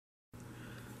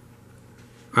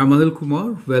I'm Anil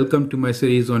Kumar. Welcome to my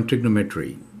series on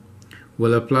trigonometry.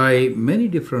 We'll apply many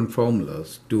different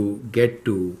formulas to get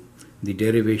to the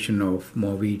derivation of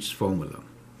Mollweides formula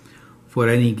for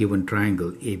any given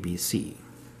triangle ABC.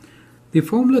 The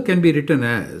formula can be written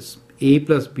as a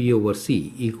plus b over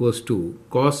c equals to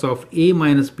cos of a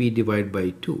minus b divided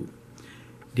by 2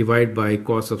 divided by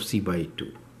cos of c by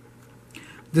 2.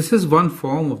 This is one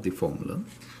form of the formula.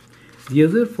 The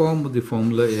other form of the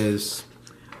formula is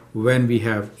when we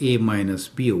have a minus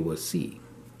b over c.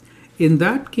 In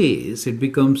that case, it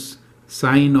becomes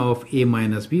sine of a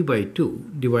minus b by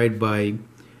 2 divided by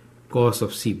cos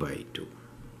of c by 2.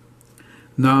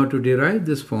 Now, to derive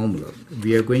this formula,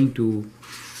 we are going to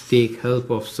take help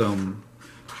of some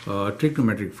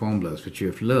trigonometric formulas which we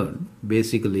have learned,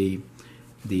 basically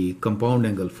the compound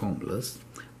angle formulas.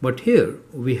 But here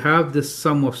we have this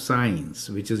sum of sines,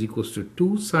 which is equals to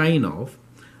 2 sine of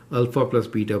alpha plus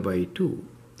beta by 2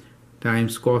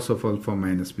 times cos of alpha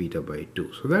minus beta by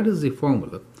 2. So that is the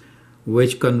formula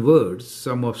which converts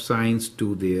sum of sines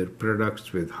to their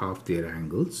products with half their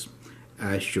angles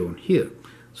as shown here.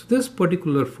 So this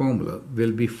particular formula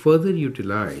will be further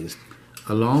utilized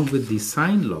along with the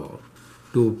sine law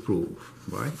to prove,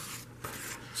 right?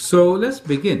 So let's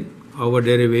begin our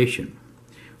derivation.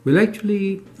 We'll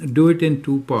actually do it in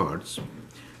two parts.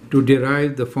 To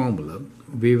derive the formula,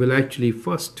 we will actually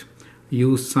first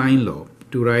use sine law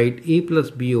to write a plus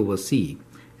b over c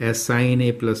as sine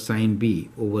a plus sine b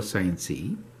over sine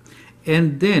c,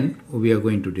 and then we are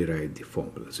going to derive the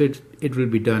formula. So it will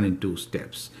be done in two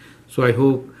steps. So I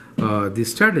hope the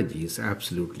strategy is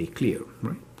absolutely clear,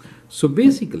 right? So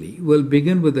basically, we'll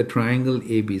begin with the triangle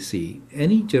ABC,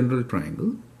 any general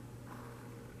triangle.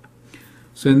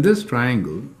 So in this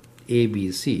triangle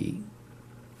ABC,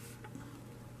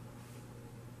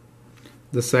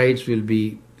 the sides will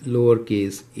be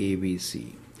lowercase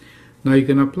abc. Now you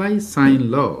can apply sine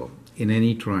law in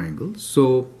any triangle.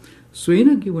 So in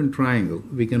a given triangle,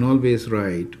 we can always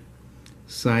write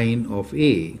sine of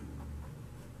A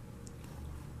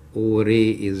over A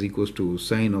is equals to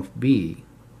sine of B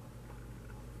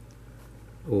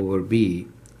over B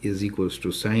is equals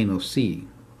to sine of C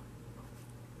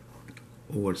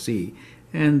over C,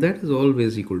 and that is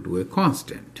always equal to a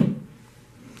constant.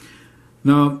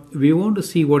 Now, we want to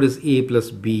see what is a plus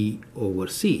b over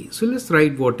c. So let's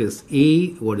write what is a,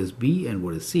 what is b, and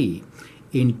what is c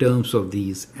in terms of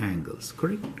these angles,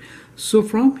 correct? So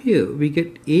from here, we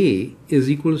get a is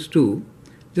equals to,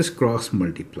 just cross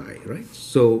multiply, right?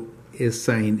 So is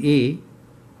sine a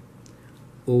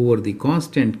over the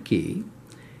constant k,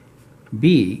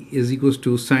 b is equals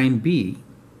to sine b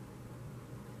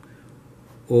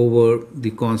over the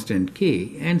constant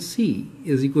k, and c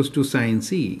is equals to sine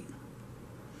c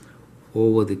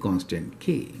over the constant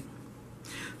k.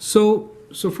 So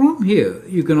from here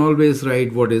you can always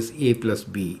write what is a plus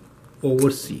b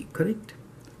over c, correct?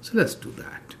 So let's do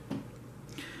that.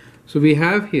 So we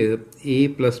have here a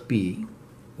plus b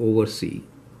over c.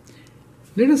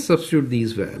 Let us substitute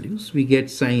these values. We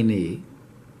get sine a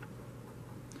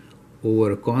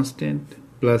over a constant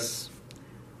plus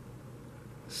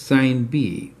sine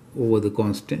b over the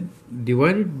constant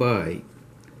divided by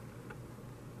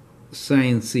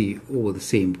sine c over the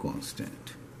same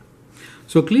constant.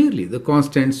 So clearly the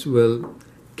constants will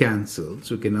cancel,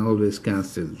 so we can always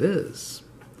cancel this,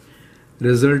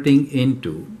 resulting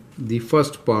into the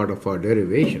first part of our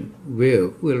derivation, where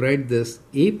we'll write this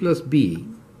a plus b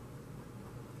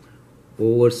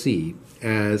over c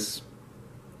as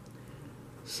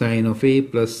sine of a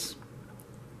plus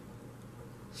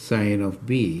sine of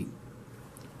b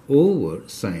over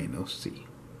sine of c.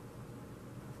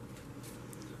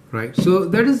 Right, so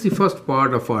that is the first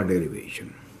part of our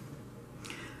derivation.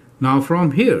 Now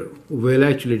from here, we'll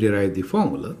actually derive the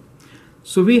formula.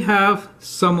 So we have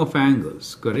sum of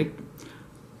angles, correct?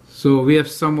 So we have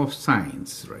sum of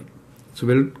sines, right? So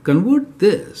we'll convert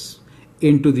this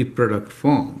into the product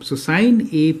form. So sine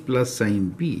A plus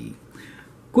sine B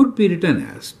could be written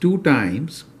as 2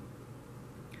 times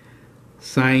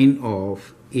sine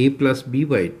of A plus B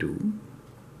by 2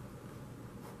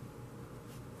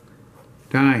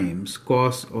 times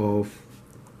cos of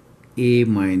a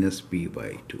minus b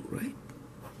by 2, right?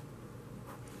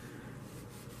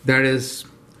 That is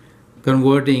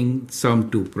converting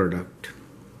sum to product.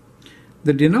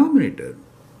 The denominator,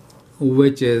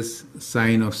 which is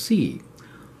sine of c,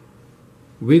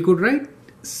 we could write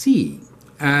c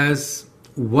as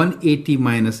 180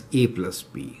 minus a plus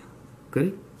b,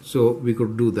 correct? So we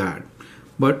could do that.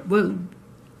 But, well,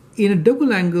 in a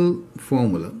double angle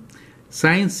formula,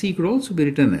 sine c could also be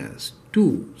written as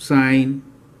 2 sine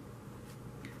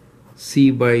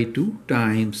c by 2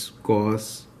 times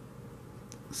cos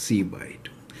c by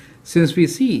 2. Since we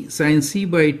see sine c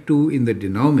by 2 in the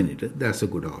denominator, that's a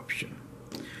good option.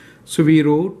 So we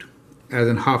wrote as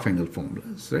in half angle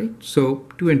formulas, right? So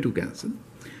 2 and 2 cancel.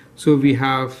 So we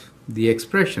have the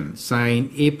expression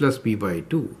sine a plus b by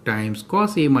 2 times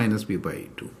cos a minus b by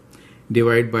 2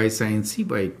 divided by sine c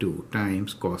by 2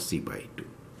 times cos c by 2.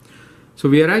 So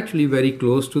we are actually very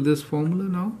close to this formula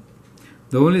now.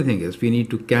 The only thing is we need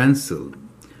to cancel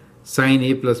sine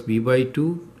a plus b by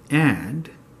 2 and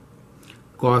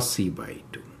cos c by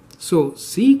 2. So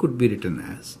c could be written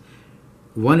as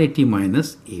 180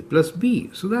 minus a plus b.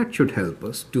 So that should help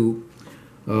us to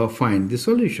find the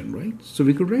solution, right? So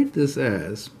we could write this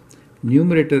as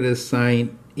numerator is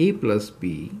sine a plus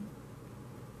b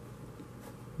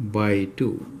by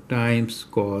 2 times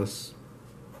cos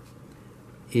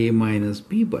a minus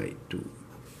b by 2,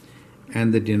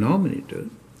 and the denominator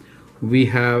we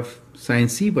have sine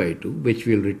c by 2, which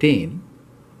we'll retain,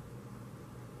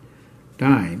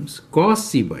 times cos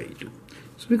c by 2.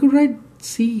 So we could write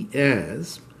c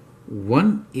as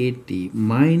 180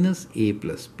 minus a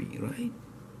plus b, right?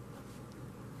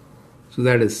 So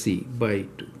that is c by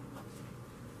 2.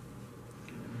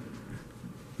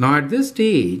 Now at this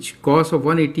stage, cos of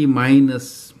 180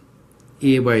 minus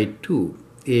a by 2,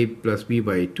 a plus b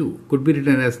by 2, could be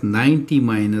written as 90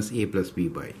 minus a plus b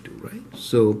by 2, right?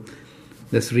 So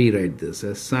let's rewrite this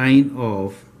as sine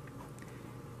of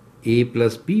a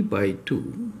plus b by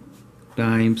 2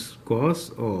 times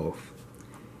cos of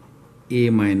a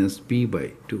minus b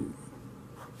by 2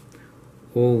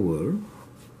 over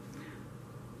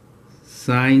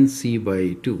sine c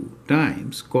by 2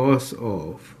 times cos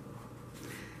of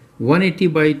 180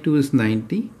 by 2 is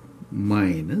 90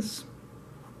 minus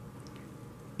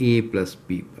a plus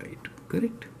b by 2,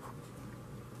 correct?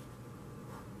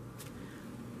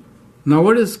 Now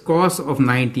what is cos of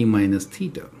 90 minus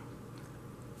theta?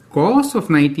 Cos of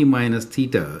 90 minus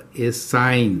theta is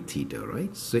sine theta,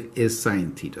 right? So is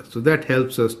sine theta. So that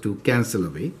helps us to cancel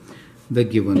away the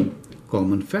given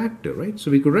common factor, right?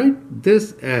 So we could write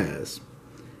this as,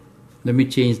 let me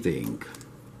change the ink,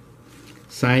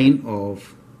 sine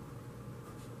of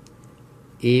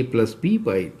a plus b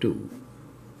by 2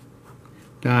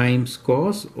 times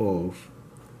cos of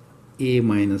a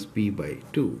minus b by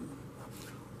 2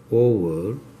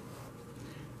 over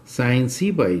sine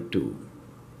c by 2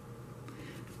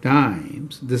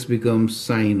 times, this becomes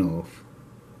sine of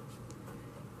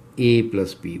a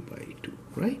plus b by 2,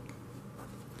 right?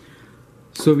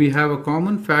 So we have a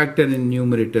common factor in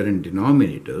numerator and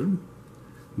denominator.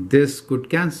 This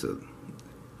could cancel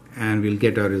and we'll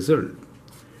get our result.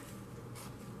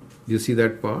 You see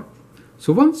that part?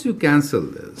 So once you cancel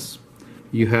this,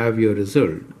 you have your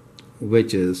result,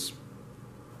 which is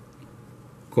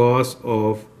cos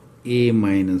of a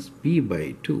minus b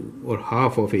by 2, or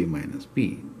half of a minus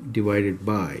b, divided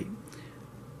by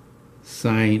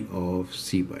sine of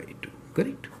c by 2,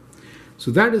 correct?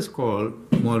 So that is called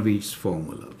Mollweides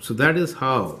formula. So that is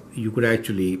how you could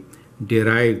actually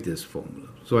derive this formula.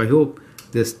 So I hope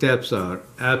the steps are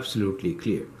absolutely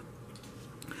clear.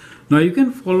 Now you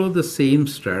can follow the same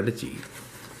strategy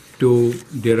to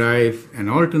derive an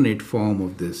alternate form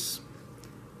of this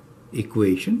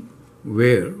equation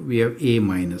where we have a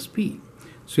minus b.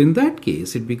 So in that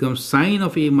case, it becomes sine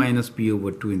of a minus b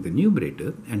over 2 in the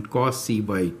numerator and cos c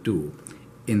by 2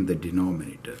 in the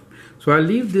denominator. So I'll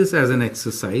leave this as an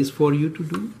exercise for you to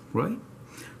do, right?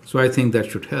 So I think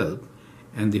that should help.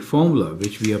 And the formula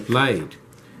which we applied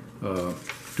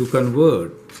to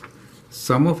convert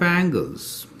sum of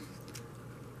angles,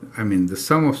 the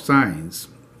sum of sines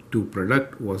to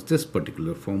product, was this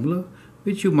particular formula,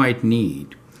 which you might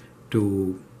need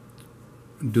to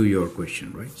do your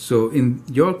question, right? So in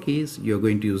your case, you're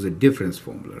going to use a difference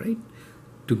formula, right,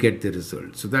 to get the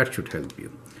result. So that should help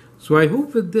you. So I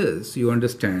hope with this you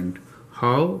understand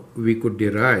how we could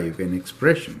derive an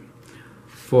expression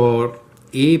for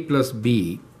a plus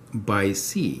b by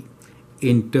c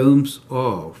in terms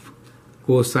of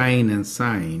cosine and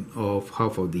sine of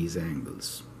half of these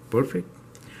angles. Perfect.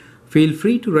 Feel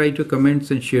free to write your comments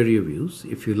and share your views.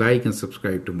 If you like and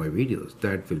subscribe to my videos,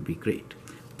 that will be great.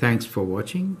 Thanks for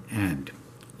watching and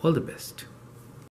all the best.